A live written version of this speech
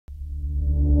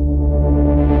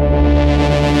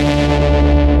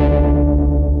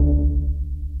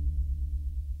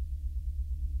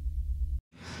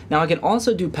Now I can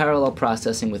also do parallel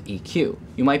processing with EQ.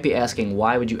 You might be asking,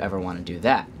 why would you ever want to do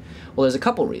that? Well, there's a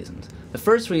couple reasons. The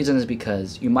first reason is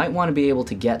because you might want to be able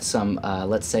to get some,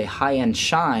 let's say, high-end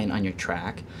shine on your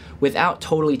track without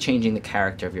totally changing the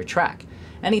character of your track.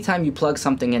 Anytime you plug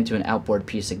something into an outboard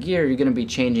piece of gear, you're going to be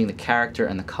changing the character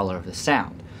and the color of the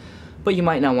sound. But you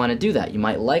might not want to do that. You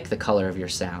might like the color of your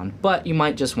sound, but you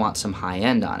might just want some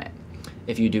high-end on it.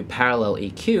 If you do parallel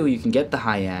EQ, you can get the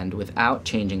high-end without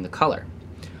changing the color.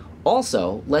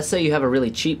 Also, let's say you have a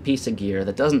really cheap piece of gear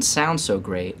that doesn't sound so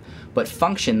great, but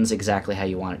functions exactly how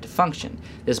you want it to function.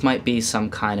 This might be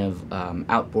some kind of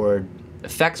outboard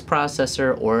effects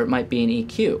processor, or it might be an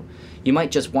EQ. You might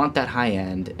just want that high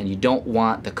end, and you don't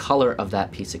want the color of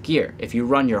that piece of gear. If you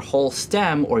run your whole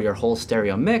stem or your whole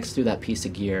stereo mix through that piece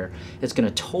of gear, it's going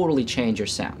to totally change your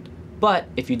sound. But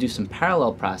if you do some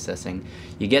parallel processing,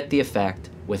 you get the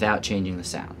effect without changing the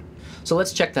sound. So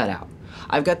let's check that out.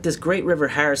 I've got this great River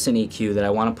Harrison EQ that I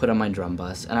want to put on my drum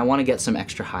bus, and I want to get some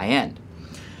extra high end.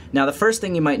 Now the first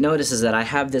thing you might notice is that I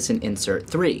have this in Insert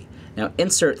 3. Now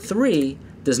Insert 3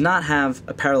 does not have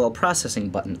a parallel processing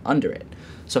button under it.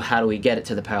 So how do we get it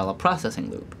to the parallel processing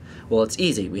loop? Well, it's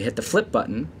easy. We hit the flip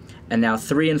button, and now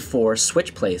 3 and 4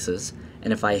 switch places,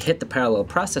 and if I hit the parallel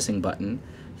processing button,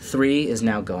 3 is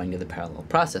now going to the parallel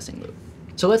processing loop.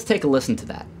 So let's take a listen to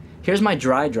that. Here's my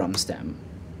dry drum stem.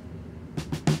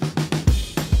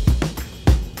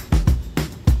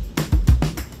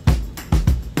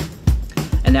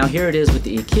 And now here it is with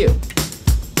the EQ.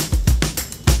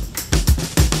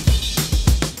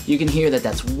 You can hear that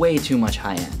that's way too much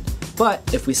high end.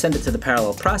 But if we send it to the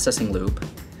parallel processing loop,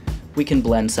 we can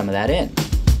blend some of that in.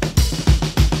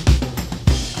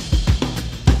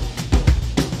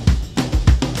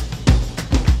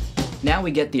 Now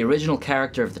we get the original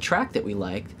character of the track that we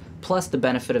liked, plus the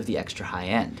benefit of the extra high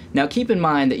end. Now keep in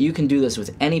mind that you can do this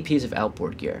with any piece of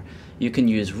outboard gear. You can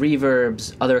use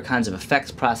reverbs, other kinds of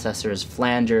effects processors,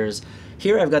 flangers.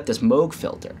 Here I've got this Moog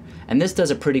filter, and this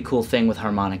does a pretty cool thing with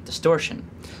harmonic distortion.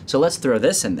 So let's throw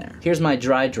this in there. Here's my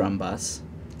dry drum bus.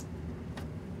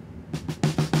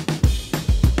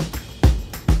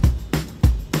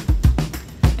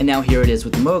 And now here it is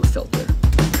with the Moog filter.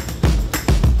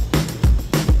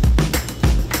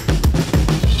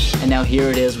 And now here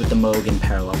it is with the Moog in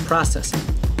parallel processing.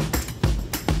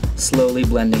 Slowly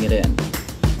blending it in.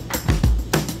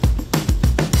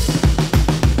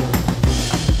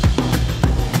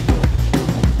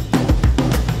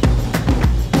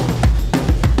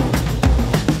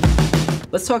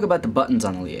 Let's talk about the buttons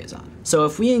on the Liaison. So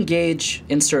if we engage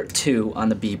Insert 2 on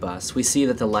the B bus, we see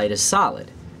that the light is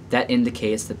solid. That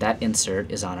indicates that that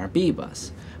insert is on our B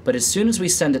bus. But as soon as we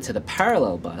send it to the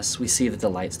parallel bus, we see that the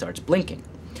light starts blinking.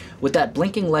 What that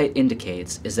blinking light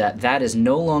indicates is that that is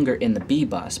no longer in the B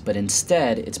bus, but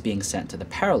instead it's being sent to the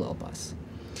parallel bus.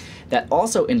 That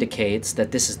also indicates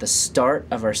that this is the start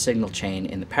of our signal chain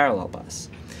in the parallel bus.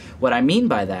 What I mean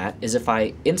by that is if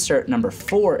I insert number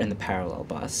 4 in the parallel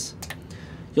bus,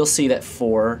 you'll see that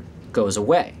 4 goes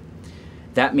away.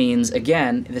 That means,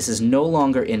 again, this is no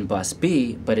longer in bus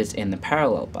B, but it's in the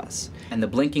parallel bus. And the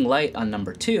blinking light on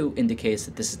number 2 indicates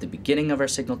that this is the beginning of our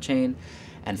signal chain,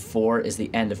 and 4 is the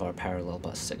end of our parallel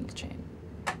bus signal chain.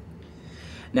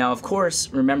 Now, of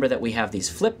course, remember that we have these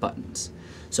flip buttons.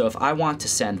 So if I want to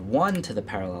send 1 to the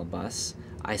parallel bus,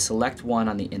 I select 1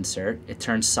 on the insert, it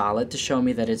turns solid to show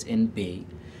me that it's in B,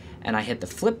 and I hit the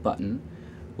flip button,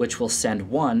 which will send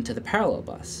 1 to the parallel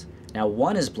bus. Now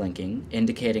 1 is blinking,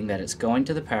 indicating that it's going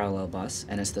to the parallel bus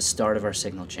and it's the start of our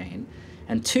signal chain,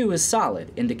 and 2 is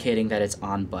solid, indicating that it's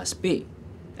on bus B.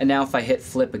 And now if I hit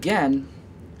flip again,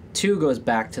 2 goes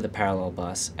back to the parallel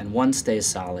bus and 1 stays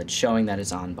solid, showing that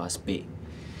it's on bus B.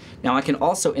 Now I can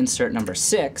also insert number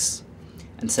 6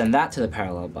 and send that to the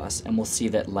parallel bus, and we'll see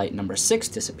that light number 6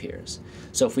 disappears.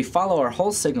 So if we follow our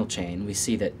whole signal chain, we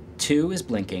see that 2 is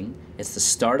blinking, it's the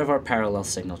start of our parallel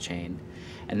signal chain,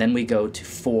 and then we go to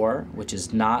 4, which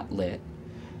is not lit,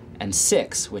 and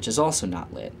 6, which is also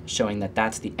not lit, showing that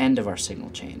that's the end of our signal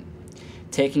chain.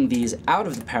 Taking these out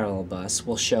of the parallel bus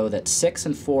will show that 6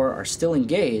 and 4 are still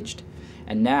engaged,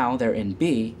 and now they're in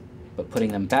B, but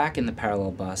putting them back in the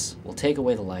parallel bus will take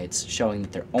away the lights, showing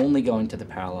that they're only going to the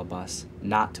parallel bus,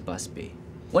 not to bus B.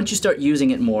 Once you start using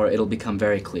it more, it'll become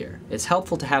very clear. It's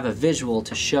helpful to have a visual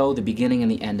to show the beginning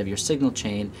and the end of your signal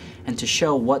chain, and to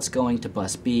show what's going to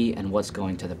bus B and what's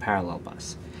going to the parallel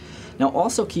bus. Now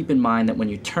also keep in mind that when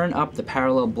you turn up the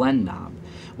parallel blend knob,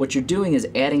 what you're doing is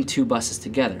adding 2 buses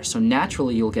together, so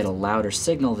naturally you'll get a louder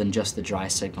signal than just the dry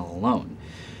signal alone.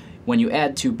 When you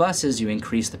add 2 buses, you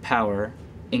increase the power,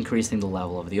 increasing the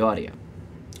level of the audio.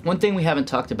 One thing we haven't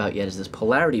talked about yet is this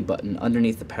polarity button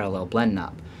underneath the parallel blend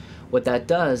knob. What that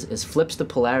does is flips the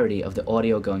polarity of the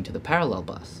audio going to the parallel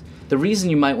bus. The reason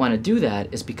you might want to do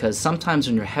that is because sometimes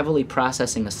when you're heavily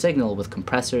processing a signal with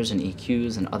compressors and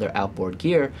EQs and other outboard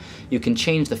gear, you can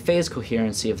change the phase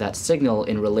coherency of that signal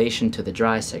in relation to the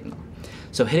dry signal.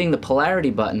 So hitting the polarity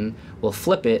button will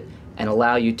flip it and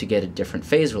allow you to get a different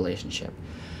phase relationship.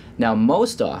 Now,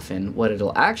 most often, what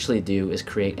it'll actually do is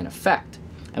create an effect,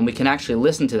 and we can actually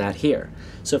listen to that here.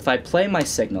 So if I play my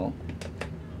signal,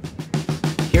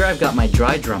 here I've got my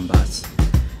dry drum bus,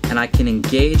 and I can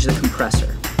engage the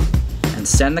compressor and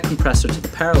send the compressor to the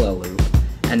parallel loop,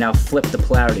 and now flip the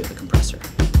polarity of the compressor.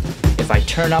 If I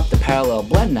turn up the parallel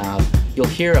blend knob, you'll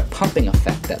hear a pumping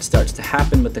effect that starts to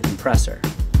happen with the compressor.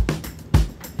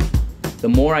 The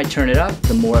more I turn it up,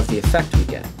 the more of the effect we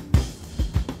get.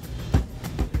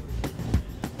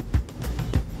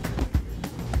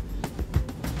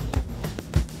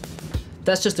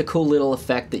 That's just a cool little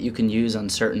effect that you can use on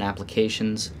certain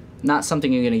applications. Not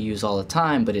something you're going to use all the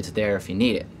time, but it's there if you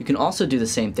need it. You can also do the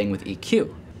same thing with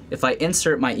EQ. If I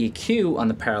insert my EQ on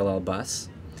the parallel bus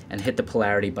and hit the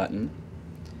polarity button,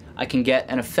 I can get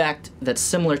an effect that's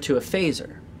similar to a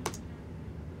phaser.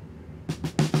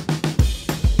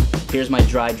 Here's my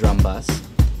dry drum bus,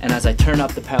 and as I turn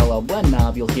up the parallel blend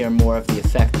knob, you'll hear more of the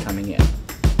effect coming in.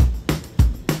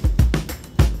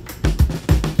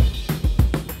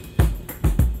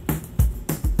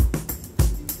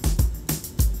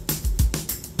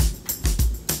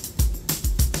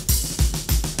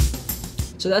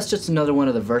 So that's just another one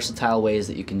of the versatile ways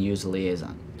that you can use the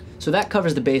liaison. So that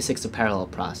covers the basics of parallel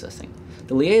processing.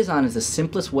 The liaison is the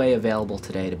simplest way available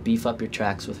today to beef up your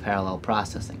tracks with parallel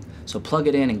processing. So plug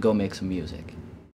it in and go make some music.